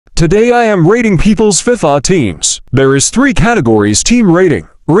Today I am rating people's FIFA teams. There is 3 categories: team rating,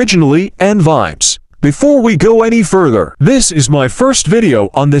 originally, and vibes. Before we go any further, this is my first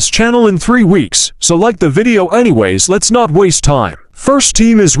video on this channel in 3 weeks, so like the video anyways, let's not waste time. First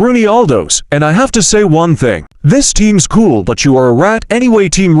team is Ronaldo's, and I have to say one thing. This team's cool, but you are a rat. Anyway,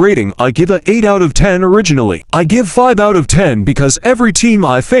 team rating, I give a 8 out of 10 originally. I give 5 out of 10 because every team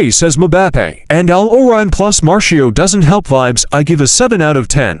I face has Mbappe. And Al Oran plus Marcio doesn't help. Vibes, I give a 7 out of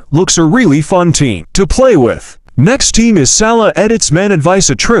 10. Looks a really fun team to play with. Next team is Salah. Edits, man, advice: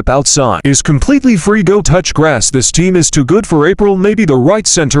 a trip outside is completely free, go touch grass. This team is too good for April. Maybe the right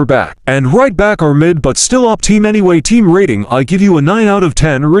center back and right back are mid, but still up team. Anyway, team rating, I give you a 9 out of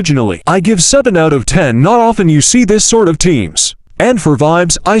 10 originally. I give 7 out of 10. Not often you see this sort of teams. And for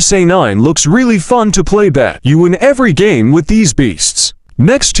vibes, I say 9. Looks really fun to play. Bet you win every game with these beasts.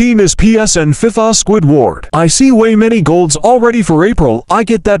 Next team is PSN FIFA Squidward. I see way many golds already for April. I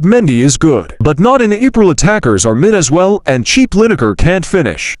get that Mendy is good, but not in April. Attackers are mid as well, and cheap Lineker can't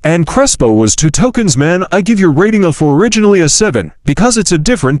finish. And Crespo was 2 tokens, man. I give your rating of originally a 7, because it's a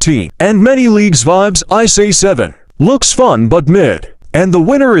different team. And many leagues. Vibes, I say 7. Looks fun but mid. And the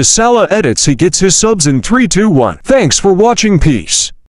winner is Salah. Edits, he gets his subs in 3, 2, 1. Thanks for watching. Peace.